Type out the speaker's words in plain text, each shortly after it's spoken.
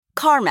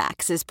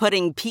CarMax is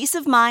putting peace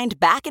of mind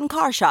back in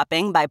car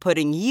shopping by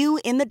putting you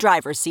in the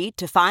driver's seat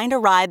to find a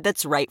ride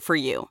that's right for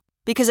you.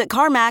 Because at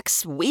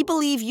CarMax, we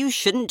believe you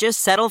shouldn't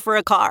just settle for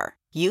a car.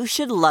 You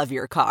should love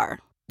your car.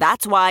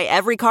 That's why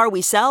every car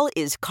we sell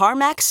is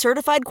CarMax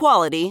certified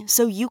quality,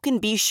 so you can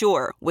be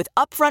sure with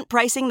upfront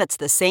pricing that's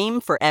the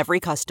same for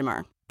every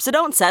customer. So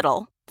don't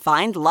settle.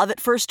 Find love at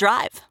first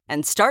drive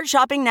and start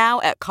shopping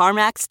now at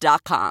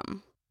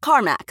CarMax.com.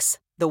 CarMax,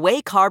 the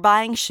way car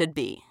buying should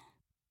be.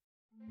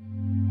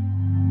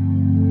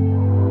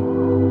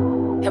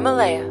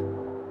 Himalaya.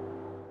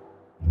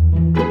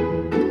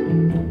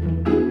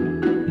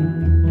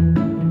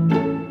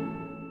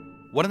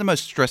 One of the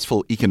most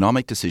stressful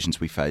economic decisions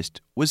we faced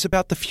was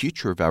about the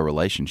future of our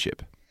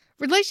relationship.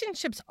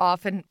 Relationships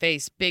often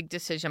face big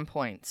decision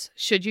points.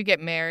 Should you get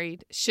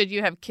married? Should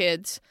you have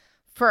kids?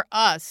 For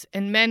us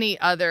and many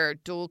other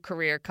dual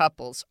career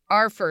couples,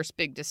 our first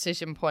big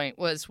decision point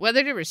was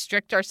whether to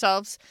restrict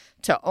ourselves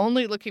to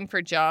only looking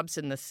for jobs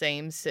in the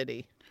same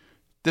city.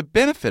 The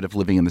benefit of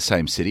living in the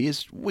same city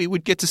is we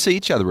would get to see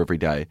each other every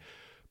day.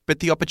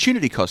 But the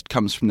opportunity cost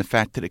comes from the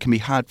fact that it can be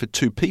hard for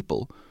two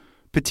people,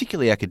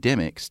 particularly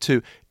academics,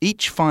 to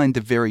each find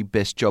the very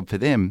best job for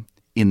them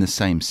in the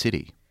same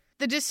city.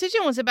 The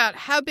decision was about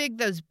how big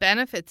those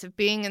benefits of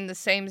being in the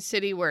same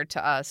city were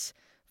to us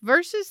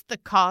versus the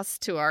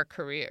cost to our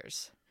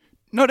careers.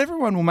 Not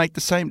everyone will make the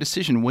same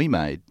decision we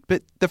made,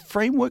 but the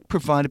framework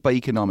provided by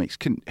economics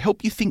can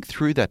help you think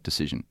through that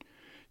decision.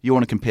 You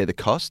want to compare the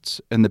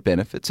costs and the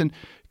benefits and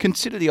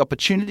consider the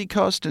opportunity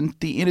cost and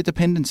the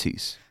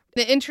interdependencies.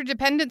 The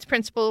interdependence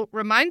principle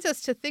reminds us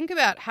to think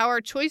about how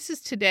our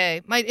choices today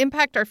might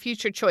impact our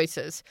future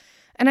choices.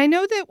 And I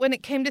know that when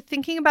it came to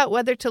thinking about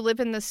whether to live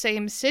in the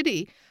same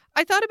city,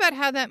 I thought about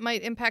how that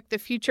might impact the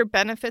future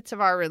benefits of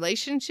our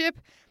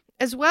relationship,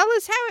 as well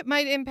as how it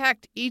might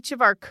impact each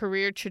of our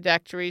career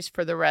trajectories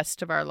for the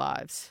rest of our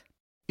lives.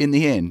 In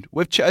the end,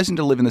 we've chosen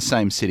to live in the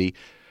same city,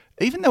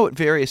 even though at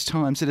various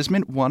times it has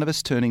meant one of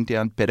us turning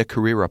down better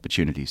career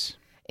opportunities.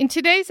 In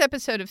today's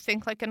episode of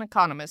Think Like an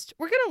Economist,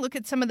 we're going to look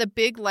at some of the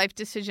big life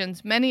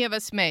decisions many of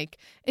us make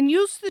and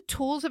use the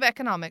tools of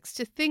economics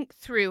to think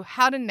through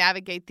how to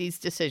navigate these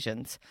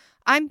decisions.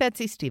 I'm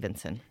Betsy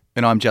Stevenson.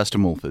 And I'm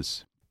Justin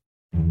Wolfers.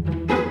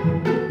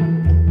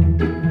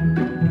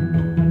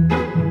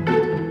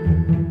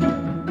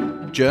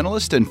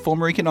 Journalist and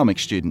former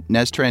economics student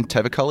Naztran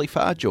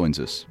Tavakoli-Far joins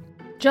us.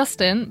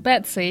 Justin,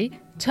 Betsy,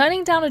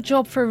 turning down a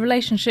job for a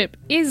relationship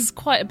is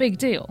quite a big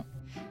deal.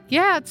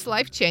 Yeah, it's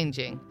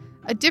life-changing.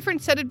 A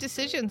different set of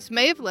decisions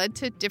may have led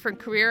to different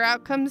career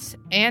outcomes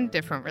and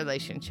different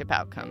relationship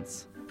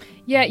outcomes.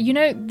 Yeah,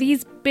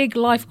 these big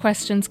life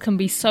questions can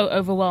be so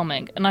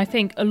overwhelming, and I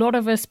think a lot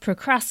of us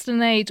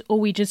procrastinate or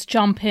we just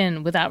jump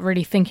in without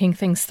really thinking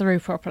things through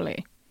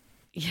properly.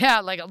 Yeah,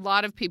 like a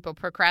lot of people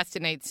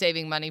procrastinate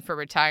saving money for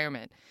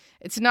retirement.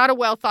 It's not a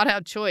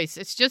well-thought-out choice.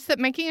 It's just that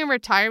making a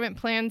retirement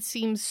plan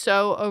seems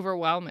so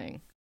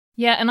overwhelming.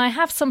 Yeah, and I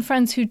have some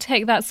friends who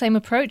take that same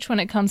approach when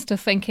it comes to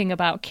thinking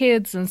about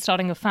kids and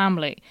starting a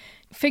family.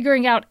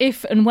 Figuring out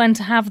if and when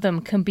to have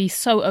them can be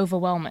so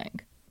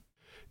overwhelming.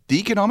 The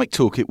economic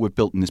toolkit we've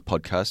built in this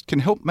podcast can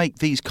help make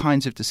these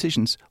kinds of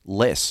decisions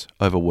less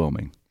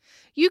overwhelming.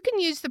 You can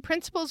use the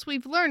principles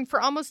we've learned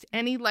for almost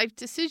any life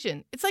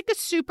decision. It's like a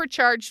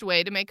supercharged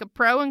way to make a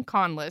pro and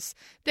con list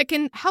that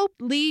can help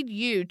lead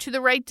you to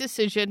the right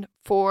decision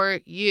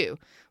for you.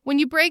 When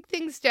you break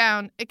things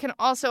down, it can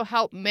also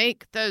help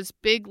make those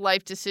big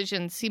life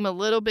decisions seem a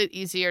little bit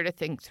easier to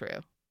think through.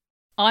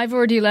 I've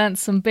already learned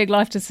some big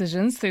life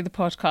decisions through the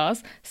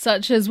podcast,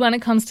 such as when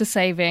it comes to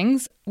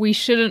savings, we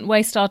shouldn't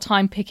waste our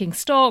time picking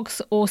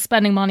stocks or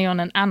spending money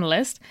on an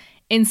analyst.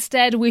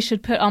 Instead, we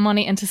should put our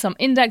money into some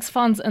index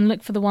funds and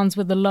look for the ones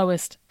with the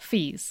lowest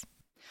fees.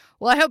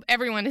 Well, I hope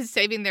everyone is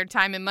saving their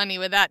time and money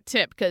with that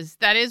tip, because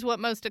that is what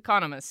most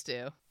economists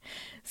do.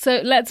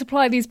 So let's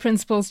apply these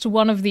principles to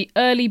one of the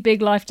early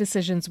big life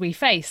decisions we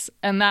face,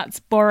 and that's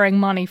borrowing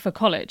money for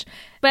college.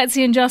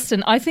 Betsy and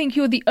Justin, I think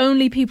you're the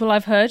only people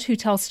I've heard who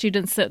tell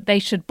students that they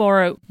should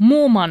borrow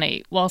more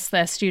money whilst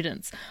they're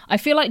students. I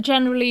feel like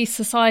generally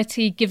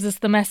society gives us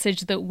the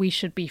message that we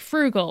should be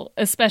frugal,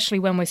 especially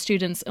when we're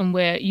students and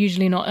we're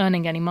usually not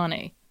earning any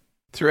money.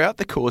 Throughout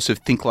the course of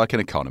Think Like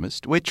an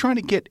Economist, we're trying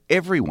to get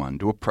everyone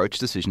to approach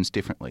decisions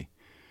differently.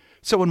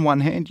 So on one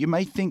hand, you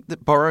may think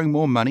that borrowing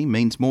more money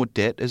means more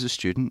debt as a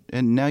student,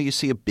 and now you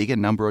see a bigger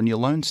number on your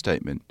loan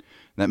statement.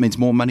 That means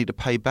more money to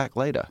pay back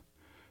later.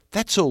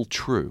 That's all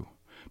true.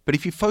 But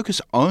if you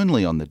focus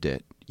only on the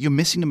debt, you're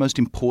missing the most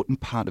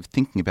important part of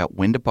thinking about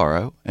when to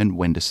borrow and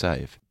when to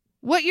save.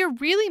 What you're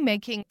really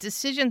making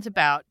decisions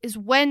about is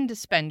when to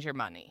spend your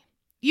money.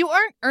 You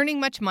aren't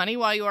earning much money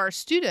while you are a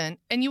student,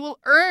 and you will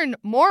earn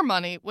more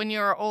money when you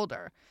are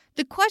older.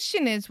 The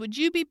question is, would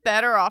you be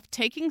better off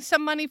taking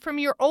some money from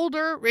your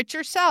older,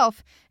 richer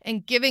self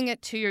and giving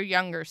it to your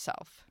younger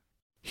self?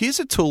 Here's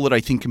a tool that I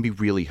think can be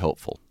really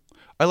helpful.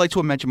 I like to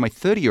imagine my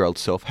 30-year-old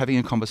self having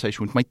a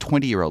conversation with my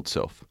 20-year-old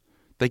self.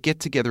 They get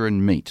together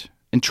and meet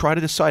and try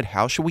to decide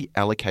how shall we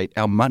allocate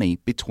our money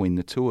between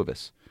the two of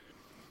us.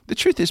 The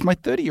truth is my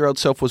 30-year-old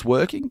self was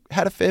working,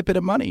 had a fair bit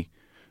of money.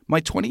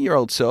 My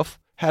 20-year-old self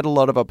had a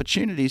lot of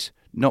opportunities,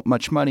 not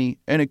much money,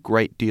 and a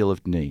great deal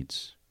of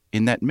needs.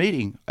 In that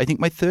meeting, I think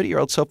my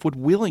 30-year-old self would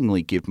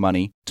willingly give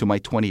money to my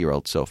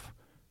 20-year-old self.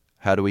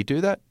 How do we do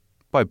that?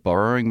 By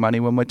borrowing money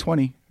when we're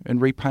 20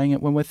 and repaying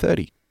it when we're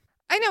 30.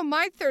 I know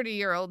my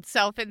 30-year-old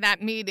self in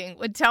that meeting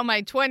would tell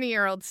my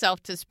 20-year-old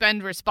self to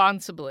spend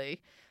responsibly.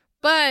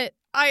 But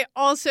I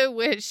also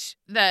wish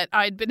that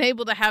I'd been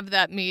able to have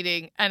that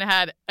meeting and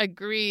had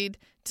agreed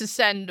to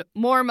send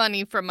more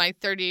money from my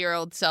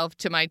 30-year-old self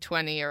to my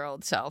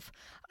 20-year-old self.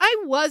 I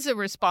was a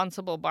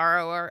responsible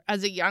borrower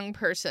as a young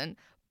person,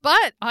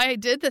 but I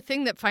did the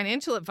thing that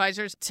financial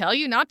advisors tell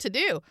you not to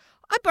do.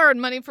 I borrowed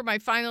money for my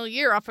final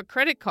year off a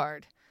credit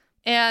card.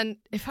 And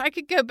if I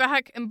could go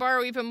back and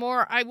borrow even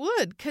more, I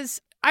would,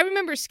 because I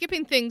remember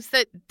skipping things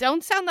that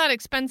don't sound that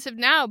expensive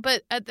now,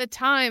 but at the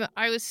time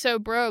I was so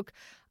broke,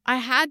 I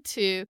had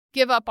to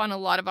give up on a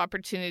lot of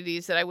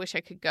opportunities that I wish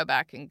I could go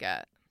back and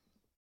get.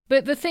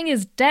 But the thing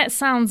is, debt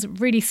sounds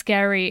really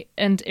scary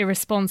and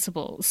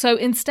irresponsible. So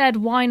instead,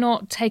 why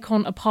not take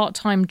on a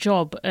part-time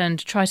job and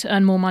try to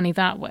earn more money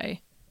that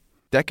way?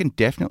 That can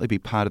definitely be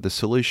part of the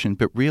solution,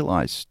 but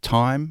realise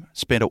time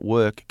spent at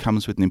work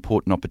comes with an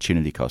important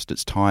opportunity cost.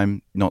 It's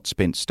time not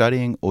spent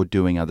studying or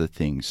doing other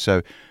things.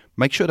 So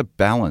make sure to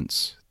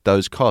balance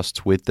those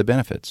costs with the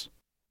benefits.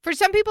 For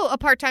some people, a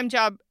part-time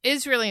job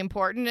is really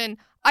important, and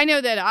I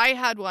know that I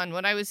had one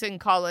when I was in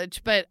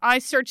college, but I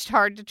searched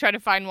hard to try to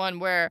find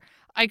one where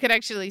I could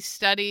actually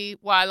study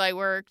while I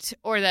worked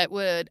or that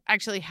would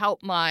actually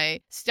help my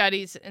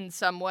studies in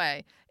some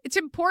way. It's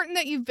important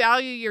that you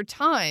value your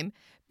time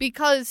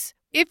because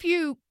if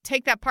you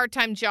take that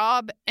part-time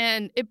job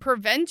and it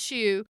prevents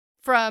you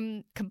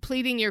from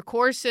completing your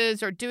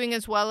courses or doing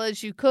as well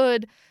as you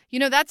could,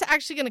 that's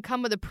actually going to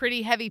come with a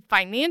pretty heavy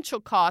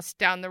financial cost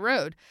down the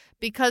road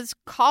because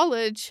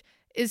college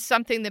is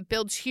something that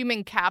builds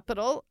human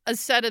capital, a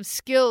set of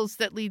skills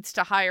that leads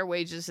to higher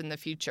wages in the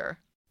future.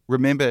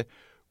 Remember,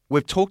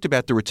 we've talked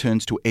about the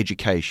returns to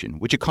education,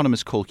 which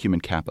economists call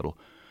human capital.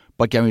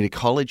 By going to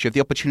college, you have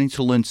the opportunity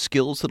to learn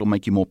skills that will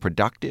make you more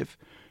productive.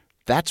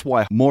 That's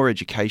why more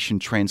education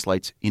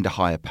translates into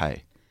higher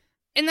pay.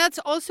 And that's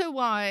also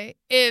why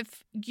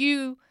if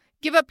you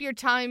give up your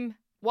time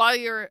while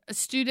you're a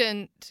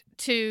student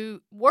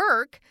to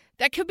work,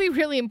 that could be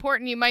really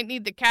important. You might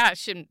need the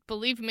cash. And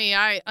believe me,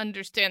 I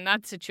understand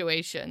that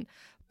situation.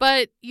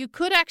 But you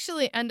could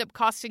actually end up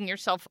costing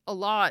yourself a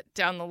lot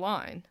down the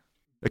line.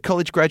 A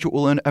college graduate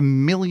will earn $1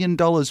 million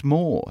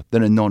more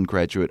than a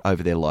non-graduate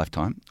over their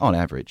lifetime, on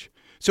average.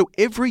 So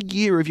every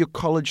year of your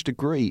college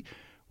degree,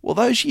 well,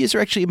 those years are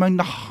actually among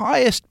the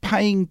highest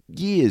paying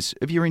years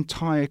of your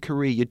entire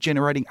career. You're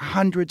generating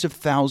hundreds of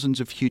thousands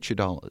of future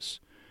dollars.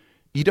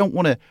 You don't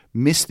want to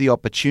miss the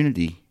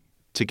opportunity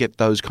to get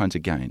those kinds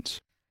of gains.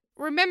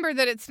 Remember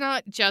that it's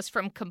not just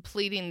from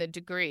completing the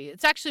degree.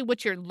 It's actually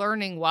what you're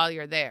learning while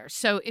you're there.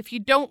 So if you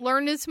don't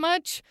learn as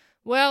much,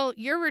 well,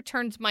 your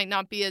returns might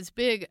not be as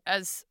big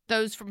as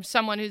those from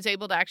someone who's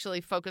able to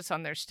actually focus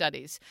on their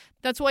studies.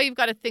 That's why you've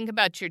got to think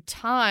about your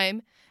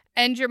time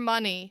and your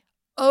money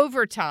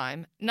over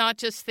time, not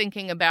just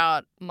thinking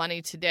about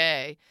money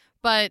today,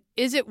 but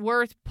is it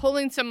worth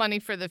pulling some money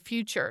for the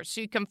future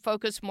so you can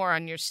focus more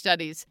on your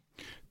studies?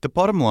 The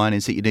bottom line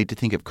is that you need to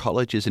think of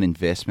college as an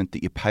investment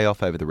that you pay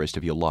off over the rest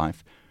of your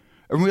life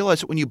and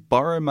realize that when you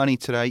borrow money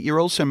today, you're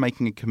also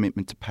making a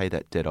commitment to pay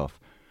that debt off.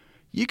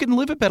 You can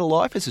live a better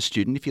life as a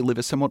student if you live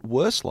a somewhat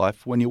worse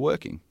life when you're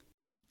working.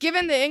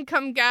 Given the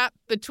income gap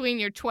between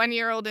your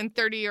 20-year-old and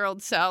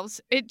 30-year-old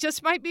selves, it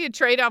just might be a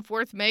trade-off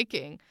worth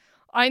making.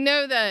 I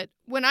know that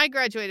when I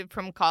graduated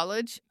from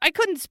college, I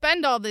couldn't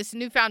spend all this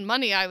newfound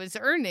money I was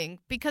earning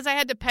because I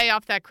had to pay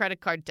off that credit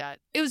card debt.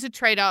 It was a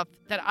trade-off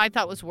that I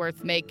thought was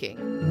worth making.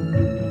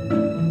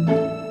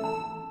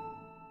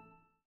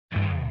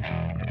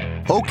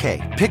 Okay,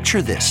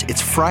 picture this.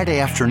 It's Friday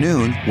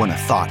afternoon when a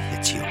thought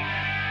hits you.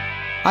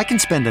 I can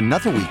spend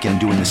another weekend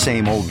doing the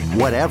same old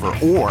whatever,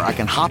 or I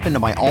can hop into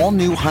my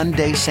all-new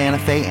Hyundai Santa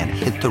Fe and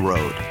hit the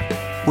road.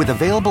 With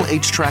available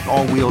H-Track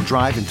all-wheel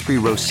drive and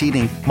 3-row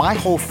seating, my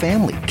whole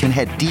family can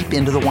head deep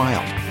into the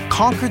wild.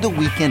 Conquer the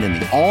weekend in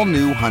the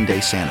all-new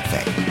Hyundai Santa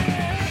Fe.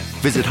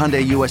 Visit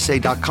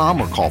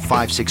HyundaiUSA.com or call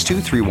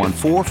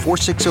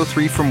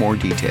 562-314-4603 for more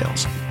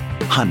details.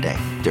 Hyundai,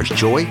 there's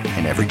joy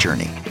in every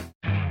journey.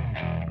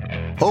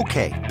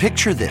 Okay,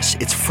 picture this.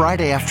 It's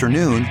Friday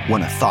afternoon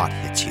when a thought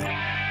hits you.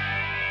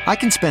 I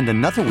can spend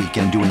another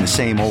weekend doing the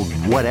same old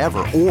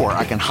whatever, or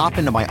I can hop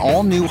into my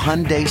all-new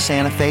Hyundai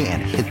Santa Fe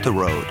and hit the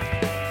road.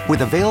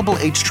 With available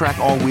H-Track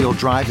all-wheel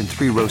drive and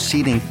 3-row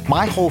seating,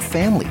 my whole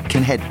family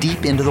can head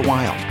deep into the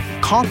wild.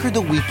 Conquer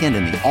the weekend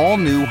in the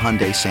all-new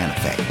Hyundai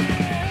Santa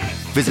Fe.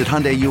 Visit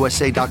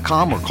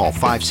HyundaiUSA.com or call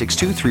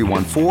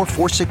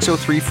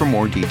 562-314-4603 for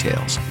more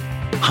details.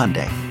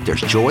 Hyundai,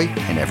 there's joy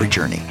in every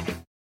journey.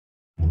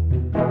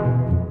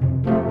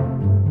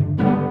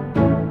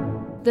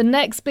 The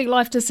next big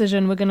life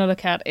decision we're going to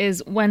look at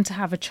is when to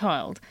have a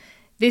child.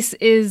 This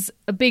is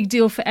a big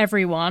deal for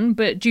everyone,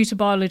 but due to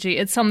biology,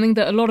 it's something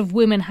that a lot of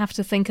women have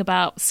to think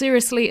about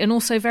seriously and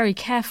also very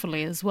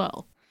carefully as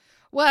well.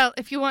 Well,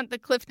 if you want the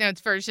Cliff Notes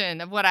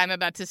version of what I'm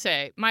about to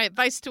say, my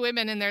advice to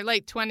women in their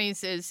late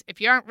 20s is if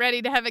you aren't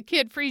ready to have a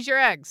kid, freeze your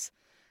eggs.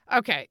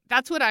 Okay,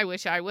 that's what I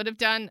wish I would have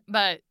done.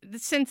 But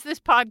since this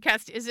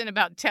podcast isn't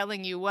about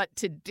telling you what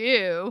to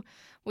do,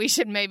 we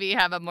should maybe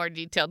have a more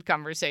detailed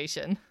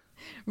conversation.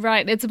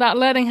 Right, it's about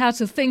learning how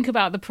to think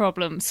about the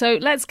problem. So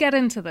let's get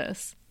into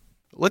this.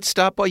 Let's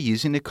start by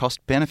using the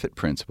cost-benefit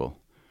principle.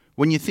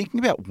 When you're thinking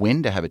about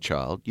when to have a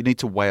child, you need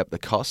to weigh up the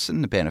costs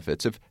and the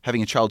benefits of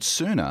having a child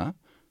sooner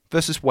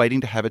versus waiting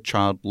to have a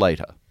child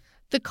later.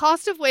 The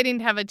cost of waiting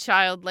to have a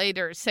child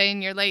later, say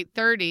in your late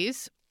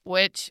 30s,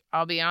 which,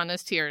 I'll be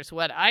honest, here is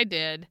what I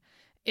did,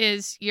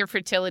 is your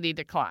fertility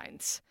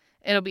declines.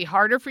 It'll be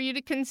harder for you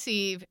to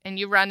conceive, and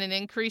you run an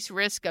increased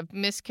risk of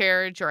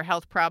miscarriage or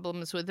health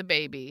problems with the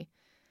baby.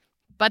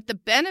 But the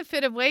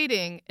benefit of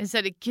waiting is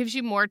that it gives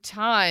you more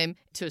time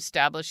to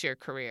establish your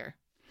career.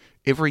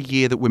 Every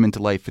year that women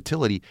delay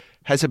fertility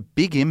has a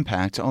big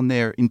impact on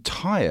their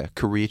entire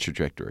career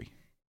trajectory.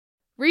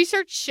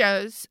 Research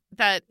shows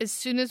that as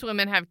soon as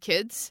women have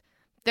kids,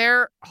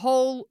 their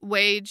whole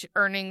wage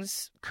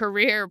earnings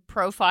career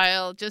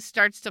profile just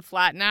starts to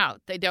flatten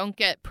out. They don't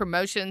get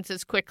promotions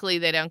as quickly.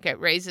 They don't get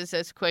raises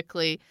as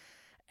quickly.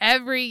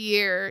 Every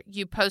year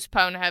you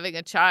postpone having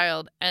a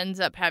child ends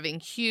up having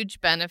huge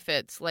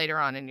benefits later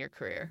on in your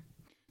career.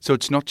 So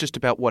it's not just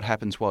about what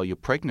happens while you're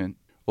pregnant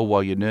or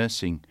while you're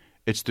nursing.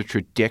 It's the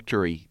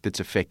trajectory that's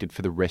affected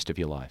for the rest of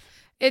your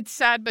life. It's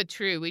sad but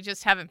true. We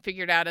just haven't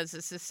figured out as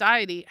a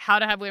society how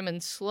to have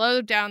women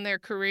slow down their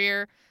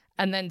career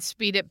and then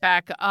speed it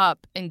back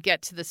up and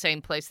get to the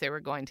same place they were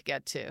going to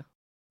get to.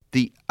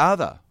 The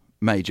other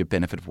major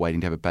benefit of waiting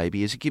to have a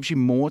baby is it gives you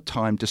more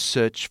time to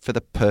search for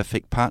the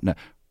perfect partner.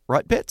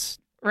 Right, Bets?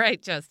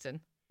 Right, Justin.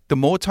 The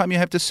more time you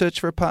have to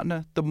search for a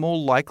partner, the more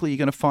likely you're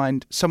going to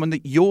find someone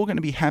that you're going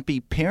to be happy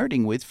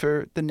parenting with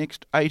for the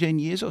next 18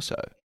 years or so.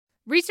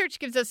 Research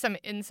gives us some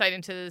insight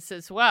into this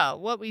as well.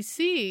 What we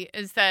see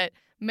is that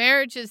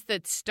marriages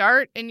that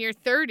start in your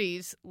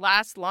 30s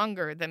last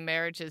longer than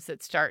marriages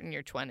that start in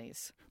your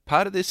 20s.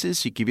 Part of this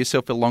is you give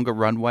yourself a longer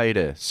runway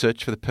to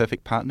search for the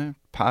perfect partner.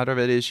 Part of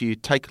it is you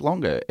take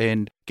longer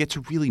and get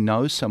to really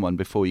know someone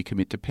before you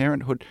commit to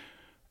parenthood.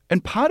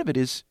 And part of it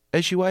is,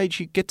 as you age,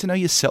 you get to know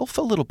yourself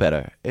a little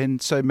better. And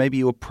so maybe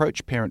you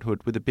approach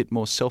parenthood with a bit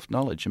more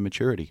self-knowledge and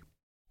maturity.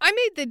 I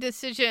made the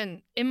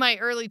decision in my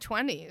early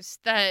 20s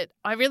that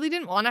I really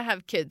didn't want to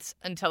have kids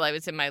until I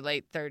was in my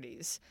late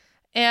 30s.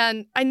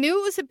 And I knew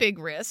it was a big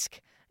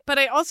risk, but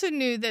I also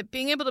knew that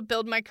being able to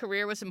build my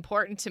career was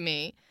important to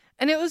me.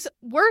 And it was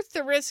worth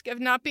the risk of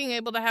not being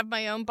able to have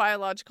my own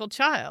biological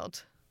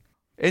child.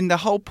 And the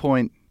whole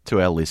point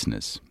to our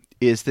listeners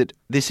is that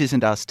this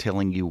isn't us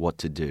telling you what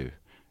to do.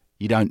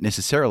 You don't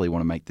necessarily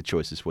want to make the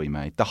choices we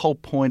made. The whole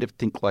point of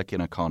Think Like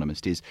an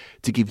Economist is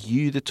to give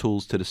you the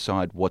tools to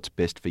decide what's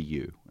best for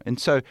you. And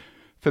so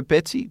for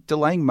Betsy,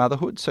 delaying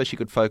motherhood so she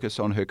could focus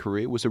on her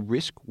career was a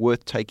risk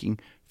worth taking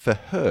for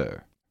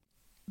her.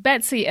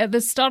 Betsy, at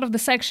the start of the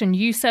section,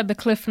 you said the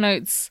Cliff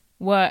Notes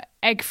were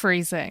egg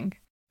freezing.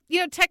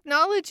 You know,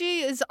 technology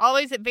is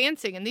always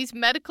advancing, and these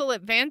medical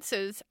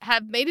advances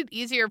have made it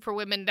easier for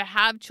women to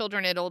have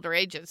children at older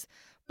ages.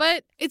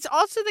 But it's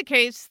also the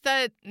case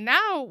that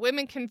now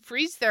women can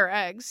freeze their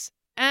eggs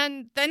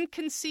and then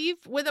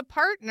conceive with a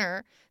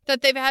partner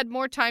that they've had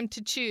more time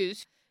to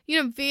choose,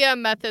 via a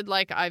method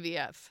like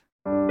IVF.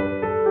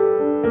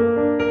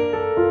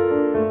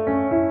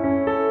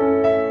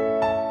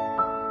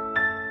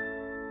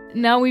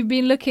 Now we've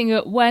been looking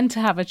at when to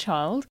have a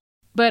child,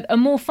 but a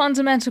more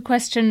fundamental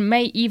question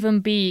may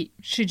even be,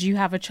 should you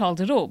have a child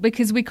at all?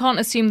 Because we can't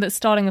assume that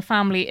starting a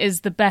family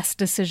is the best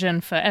decision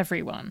for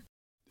everyone.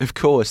 Of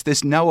course,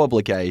 there's no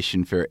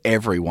obligation for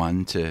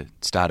everyone to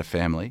start a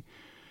family.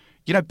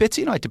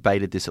 Betsy and I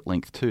debated this at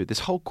length too, this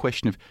whole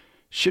question of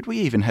should we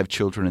even have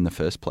children in the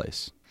first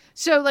place?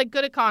 So, like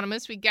good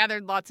economists, we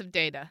gathered lots of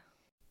data.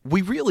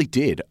 We really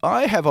did.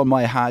 I have on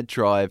my hard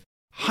drive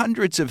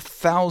hundreds of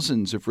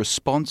thousands of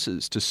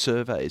responses to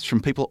surveys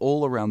from people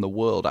all around the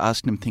world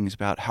asking them things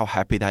about how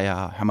happy they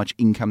are, how much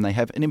income they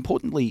have, and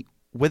importantly,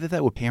 whether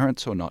they were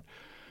parents or not.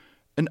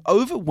 And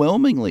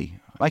overwhelmingly,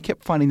 I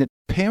kept finding that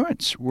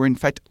parents were in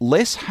fact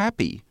less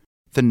happy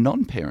than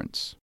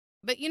non-parents.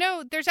 But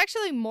there's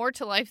actually more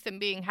to life than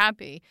being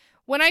happy.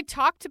 When I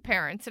talk to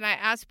parents and I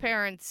ask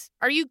parents,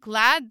 are you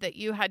glad that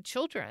you had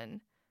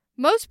children?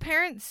 Most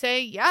parents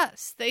say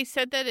yes. They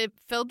said that it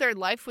filled their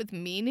life with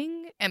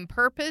meaning and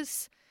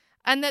purpose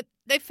and that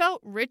they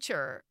felt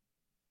richer.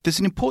 There's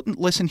an important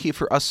lesson here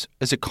for us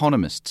as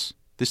economists.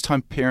 This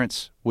time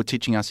parents were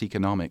teaching us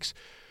economics.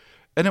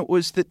 And it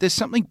was that there's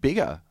something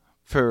bigger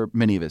for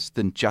many of us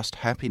than just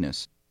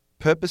happiness.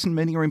 Purpose and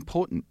meaning are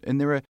important,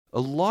 and there are a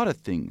lot of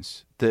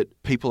things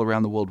that people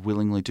around the world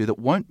willingly do that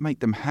won't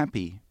make them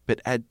happy, but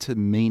add to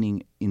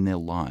meaning in their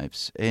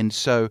lives. And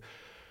so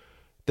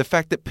the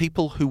fact that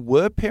people who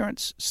were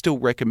parents still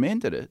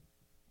recommended it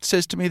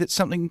says to me that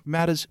something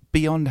matters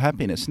beyond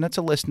happiness. And that's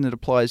a lesson that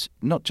applies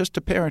not just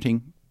to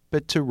parenting,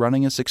 but to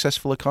running a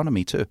successful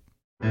economy too.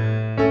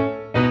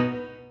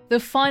 The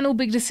final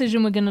big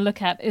decision we're going to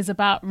look at is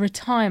about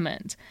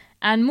retirement.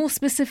 And more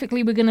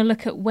specifically, we're going to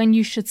look at when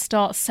you should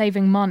start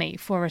saving money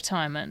for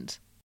retirement.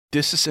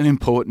 This is an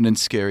important and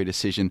scary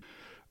decision.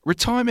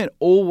 Retirement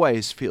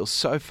always feels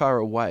so far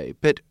away,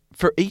 but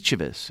for each of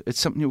us, it's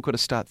something we've got to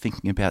start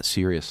thinking about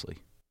seriously.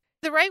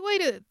 The right way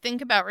to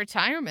think about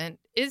retirement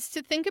is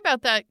to think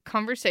about that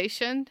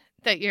conversation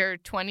that your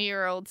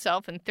 20-year-old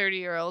self and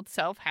 30-year-old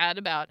self had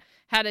about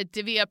how to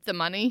divvy up the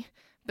money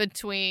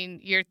between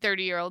your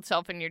 30-year-old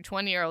self and your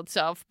 20-year-old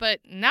self. But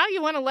now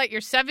you want to let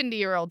your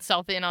 70-year-old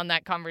self in on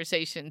that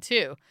conversation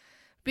too.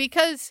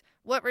 Because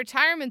what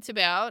retirement's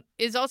about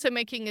is also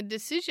making a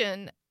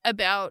decision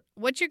about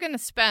what you're going to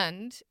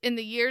spend in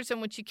the years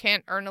in which you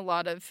can't earn a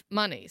lot of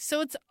money.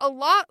 So it's a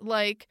lot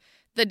like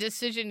the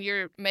decision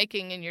you're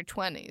making in your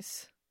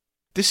 20s.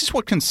 This is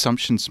what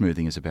consumption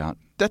smoothing is about.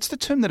 That's the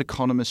term that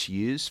economists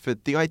use for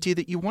the idea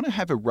that you want to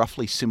have a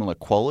roughly similar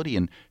quality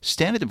and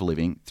standard of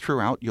living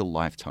throughout your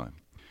lifetime.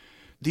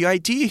 The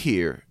idea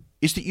here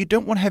is that you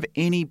don't want to have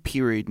any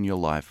period in your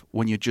life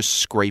when you're just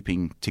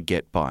scraping to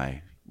get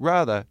by.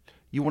 Rather,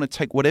 you want to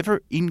take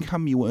whatever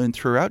income you earn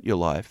throughout your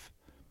life,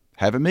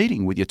 have a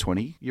meeting with your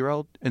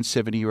 20-year-old and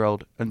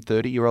 70-year-old and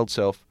 30-year-old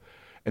self,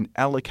 and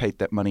allocate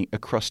that money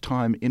across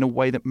time in a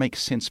way that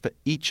makes sense for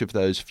each of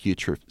those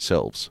future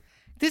selves.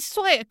 This is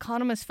why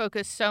economists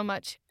focus so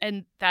much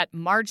on that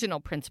marginal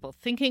principle,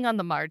 thinking on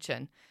the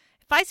margin.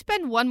 If I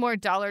spend one more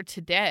dollar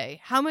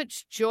today, how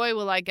much joy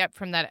will I get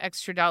from that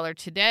extra dollar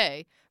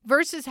today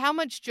versus how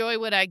much joy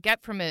would I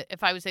get from it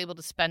if I was able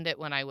to spend it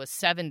when I was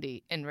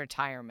 70 in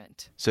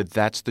retirement? So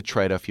that's the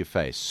trade-off you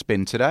face.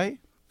 Spend today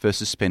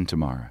versus spend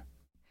tomorrow.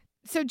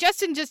 So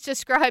Justin just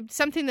described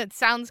something that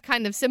sounds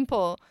kind of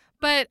simple,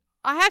 but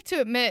I have to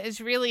admit is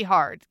really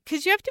hard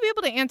because you have to be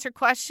able to answer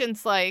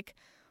questions like,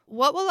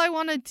 what will I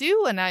want to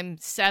do when I'm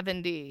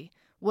 70?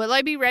 Will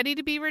I be ready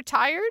to be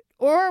retired?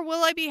 Or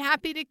will I be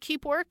happy to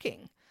keep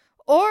working?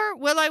 Or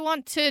will I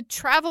want to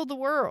travel the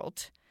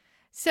world?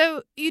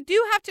 So you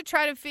do have to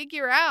try to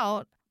figure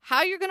out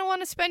how you're going to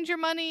want to spend your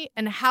money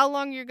and how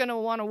long you're going to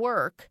want to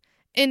work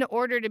in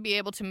order to be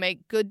able to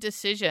make good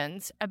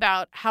decisions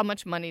about how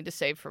much money to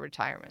save for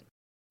retirement.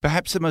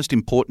 Perhaps the most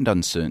important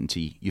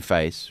uncertainty you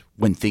face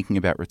when thinking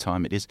about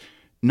retirement is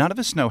none of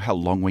us know how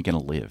long we're going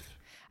to live.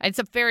 It's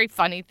a very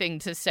funny thing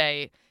to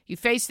say. You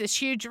face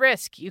this huge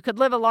risk. You could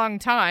live a long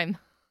time.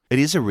 It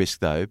is a risk,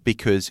 though,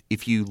 because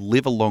if you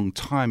live a long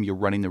time, you're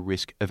running the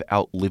risk of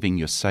outliving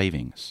your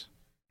savings.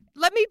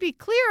 Let me be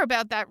clear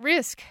about that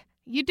risk.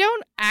 You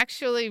don't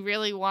actually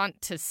really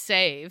want to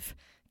save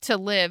to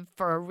live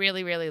for a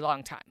really, really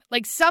long time.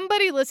 Like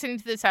somebody listening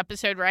to this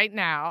episode right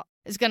now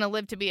is going to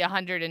live to be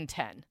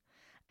 110.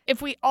 If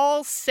we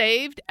all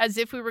saved as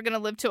if we were going to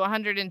live to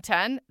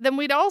 110, then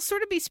we'd all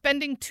sort of be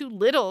spending too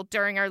little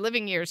during our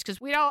living years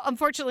because we'd all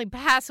unfortunately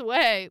pass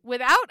away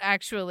without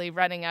actually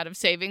running out of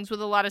savings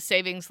with a lot of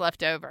savings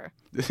left over.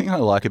 The thing I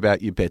like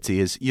about you, Betsy,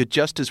 is you're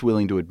just as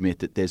willing to admit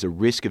that there's a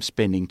risk of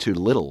spending too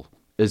little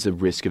as a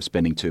risk of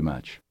spending too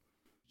much.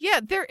 Yeah,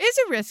 there is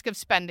a risk of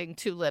spending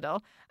too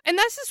little. And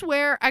this is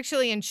where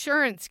actually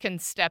insurance can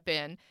step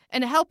in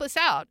and help us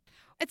out.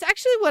 It's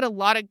actually what a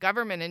lot of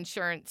government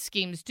insurance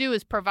schemes do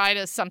is provide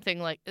us something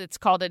like it's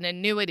called an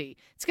annuity.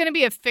 It's going to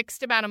be a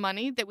fixed amount of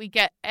money that we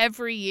get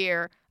every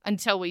year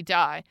until we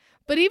die.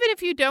 But even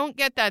if you don't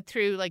get that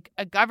through like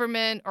a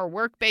government or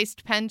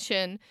work-based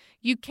pension,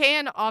 you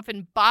can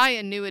often buy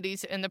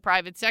annuities in the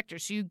private sector.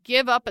 So you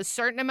give up a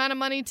certain amount of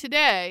money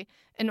today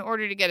in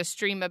order to get a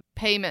stream of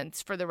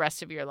payments for the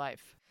rest of your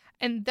life.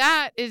 And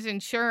that is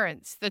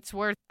insurance that's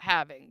worth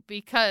having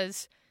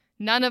because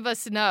none of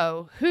us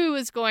know who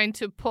is going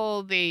to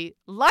pull the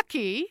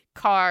lucky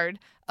card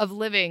of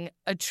living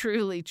a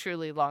truly,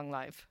 truly long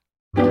life.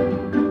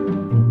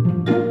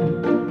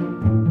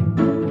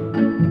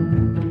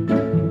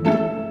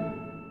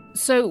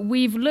 So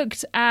we've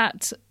looked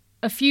at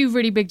a few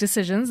really big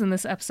decisions in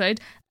this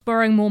episode.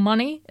 Borrowing more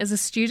money as a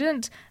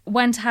student,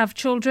 when to have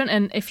children,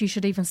 and if you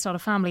should even start a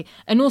family,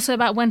 and also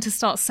about when to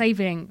start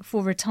saving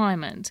for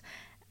retirement.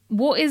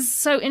 What is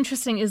so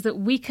interesting is that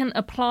we can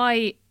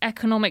apply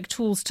economic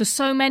tools to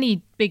so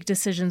many big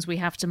decisions we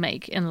have to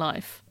make in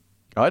life.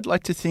 I'd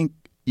like to think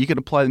you can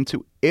apply them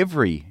to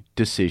every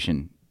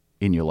decision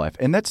in your life.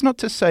 And that's not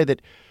to say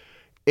that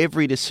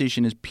every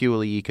decision is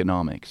purely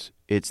economics.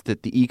 It's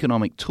that the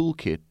economic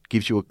toolkit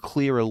gives you a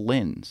clearer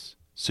lens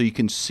so you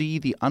can see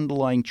the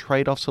underlying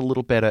trade-offs a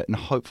little better and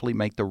hopefully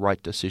make the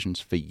right decisions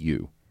for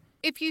you.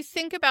 If you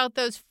think about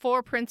those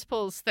 4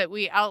 principles that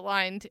we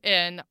outlined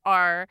in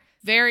our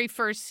very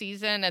first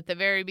season at the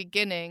very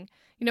beginning,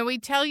 we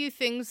tell you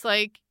things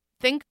like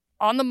think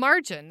on the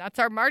margin. That's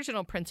our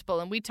marginal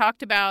principle. And we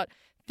talked about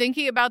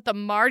thinking about the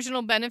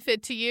marginal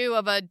benefit to you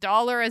of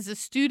 $1 as a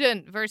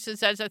student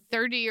versus as a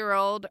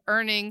 30-year-old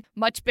earning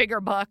much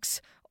bigger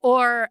bucks,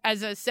 or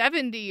as a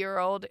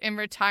 70-year-old in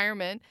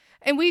retirement.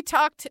 And we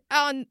talked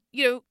on,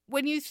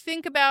 when you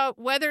think about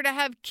whether to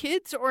have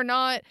kids or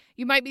not,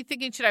 you might be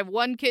thinking, should I have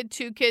 1 kid,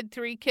 2 kid,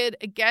 3 kid?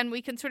 Again,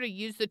 we can sort of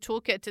use the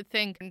toolkit to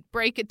think and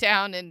break it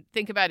down and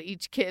think about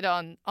each kid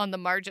on the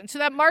margin. So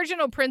that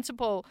marginal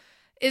principle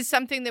is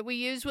something that we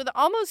use with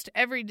almost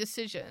every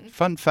decision.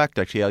 Fun fact,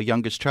 actually, our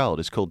youngest child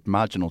is called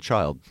Marginal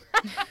Child.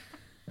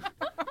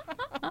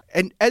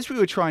 And as we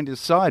were trying to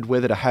decide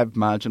whether to have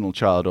Marginal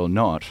Child or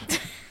not,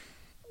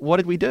 what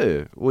did we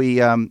do?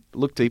 We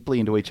looked deeply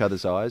into each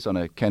other's eyes on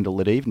a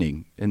candlelit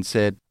evening and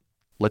said,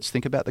 let's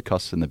think about the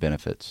costs and the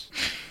benefits.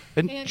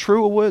 And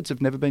truer words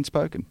have never been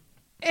spoken.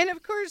 And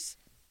of course,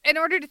 in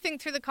order to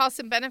think through the costs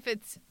and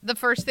benefits, the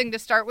first thing to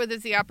start with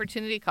is the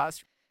opportunity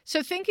cost.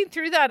 So thinking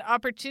through that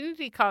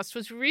opportunity cost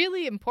was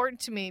really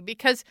important to me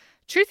because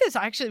truth is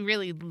I actually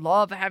really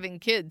love having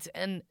kids.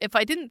 And if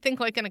I didn't think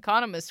like an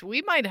economist,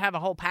 we might have a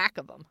whole pack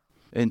of them.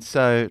 And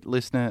so,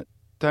 listener,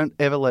 don't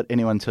ever let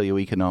anyone tell you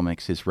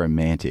economics is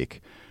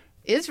romantic.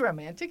 Is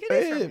romantic? It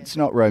is romantic. It's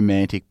not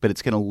romantic, but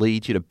it's going to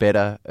lead you to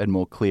better and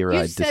more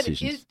clear-eyed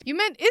decisions. You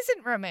meant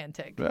isn't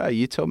romantic.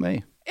 You tell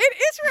me. It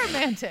is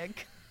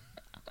romantic.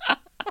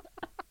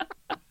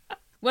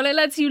 Well, it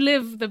lets you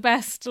live the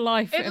best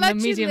life in the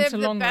medium to long run. It lets you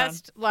live the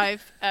best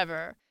life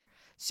ever.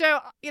 So,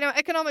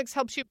 economics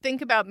helps you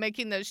think about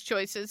making those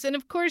choices. And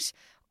of course,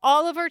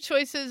 all of our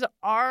choices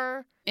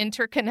are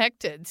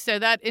interconnected. So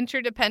that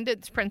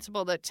interdependence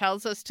principle that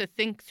tells us to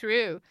think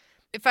through,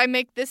 if I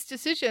make this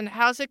decision,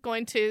 how's it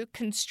going to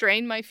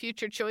constrain my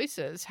future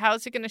choices?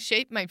 How's it going to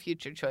shape my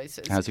future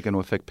choices? How's it going to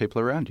affect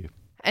people around you?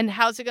 And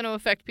how's it going to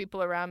affect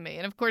people around me?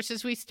 And of course,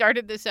 as we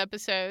started this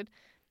episode,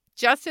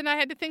 Justin and I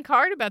had to think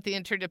hard about the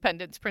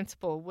interdependence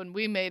principle when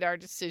we made our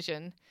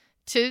decision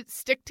to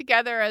stick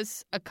together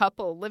as a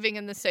couple living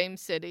in the same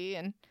city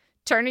and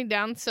turning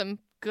down some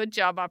good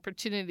job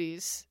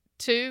opportunities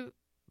to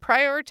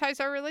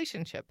prioritize our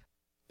relationship.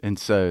 And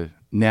so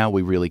now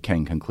we really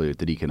can conclude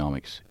that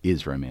economics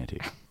is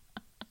romantic.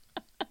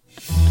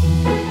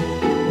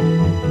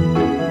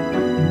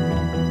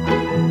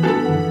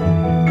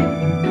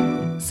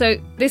 So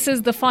this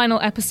is the final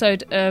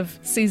episode of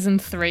season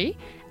 3.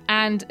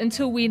 And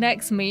until we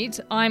next meet,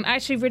 I'm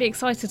actually really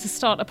excited to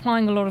start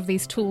applying a lot of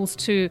these tools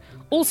to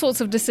all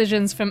sorts of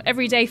decisions, from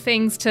everyday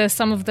things to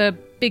some of the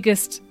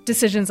biggest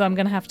decisions I'm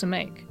going to have to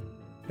make.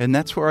 And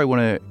that's where I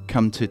want to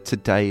come to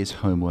today's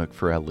homework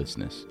for our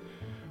listeners.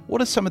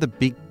 What are some of the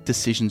big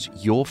decisions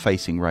you're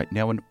facing right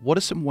now, and what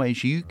are some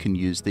ways you can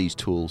use these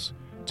tools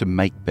to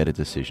make better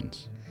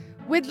decisions?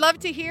 We'd love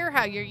to hear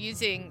how you're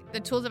using the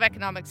tools of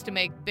economics to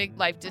make big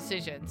life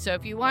decisions. So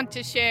if you want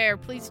to share,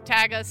 please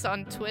tag us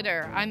on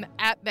Twitter. I'm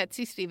at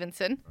Betsy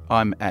Stevenson.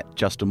 I'm at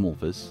Justin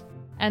Wolfers.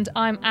 And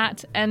I'm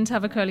at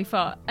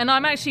ntavakoli-far. And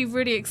I'm actually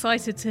really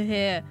excited to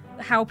hear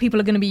how people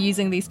are going to be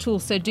using these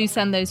tools, so do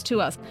send those to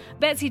us.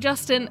 Betsy,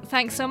 Justin,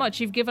 thanks so much.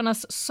 You've given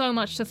us so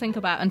much to think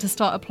about and to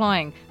start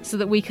applying so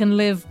that we can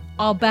live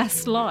our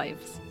best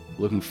lives.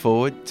 Looking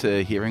forward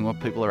to hearing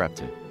what people are up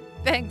to.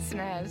 Thanks,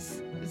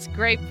 Naz. It's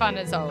great fun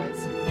as always.